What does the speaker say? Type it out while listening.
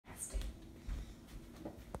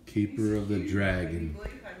Keeper of the Dragon.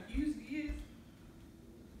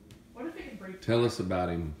 Tell us about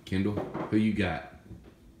him, Kendal. Who you got?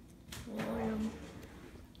 Liam.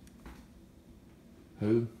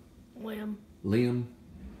 Who? Liam. Liam?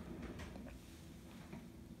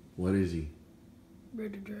 What is he?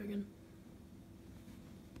 Bearded dragon.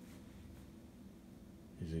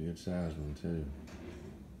 He's a good sized one too.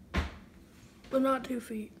 But not 2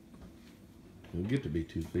 feet. He'll get to be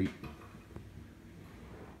 2 feet.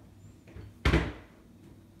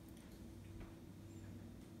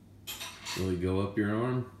 Will he go up your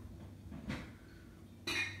arm?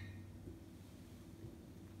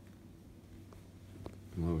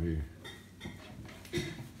 Come over here.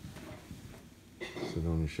 Sit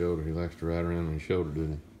on your shoulder. He likes to ride around on your shoulder,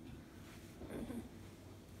 doesn't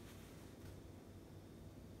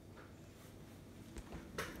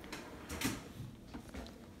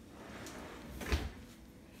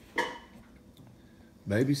he?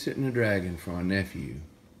 Babysitting a dragon for our nephew.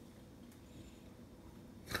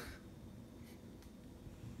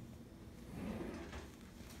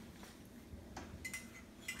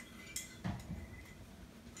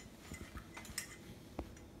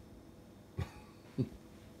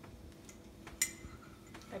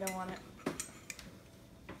 I don't want it.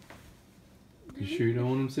 You sure you don't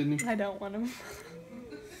want him, Sydney? I don't want him.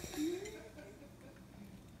 It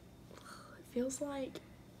feels like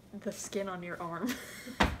the skin on your arm.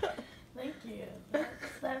 Thank you.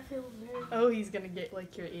 That feels very... Oh, he's gonna get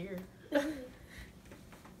like your ear.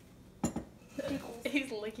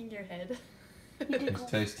 He's licking your head. He's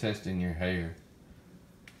taste testing your hair.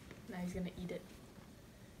 Now he's gonna eat it.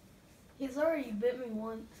 He's already bit me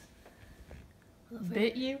once.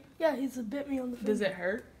 Bit you? Yeah, he's bit me on the face. Does it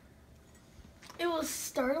hurt? It was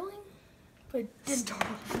startling, but it didn't.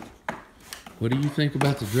 Startling. What do you think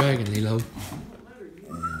about the dragon, Lilo?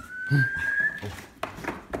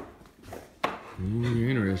 You're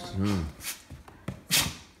interested, huh?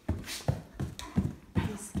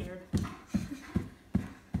 He's scared.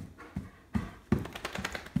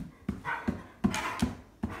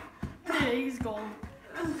 Yeah, he's gone.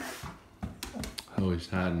 Oh, he's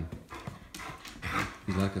hiding.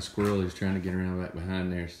 He's like a squirrel. He's trying to get around right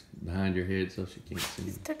behind there, behind your head, so she can't see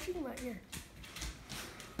He's him. touching my ear.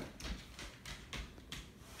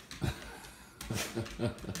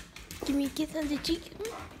 Give me a kiss on the cheek.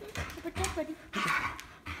 What's up, buddy?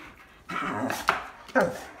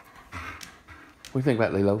 What do you think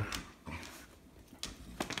about Lilo?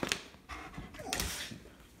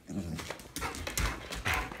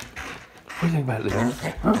 What do you think about Lilo?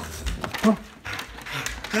 Huh?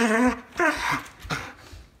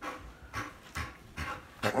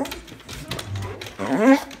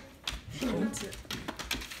 She wants it.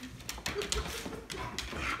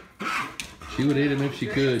 She would eat him if she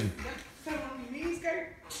could.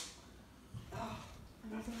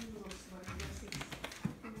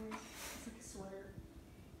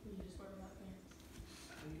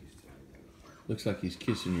 Looks like he's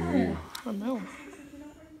kissing your ear. Oh no.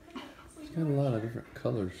 He's got a lot of different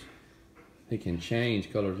colors. He can change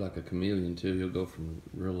colors like a chameleon too. He'll go from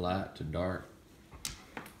real light to dark.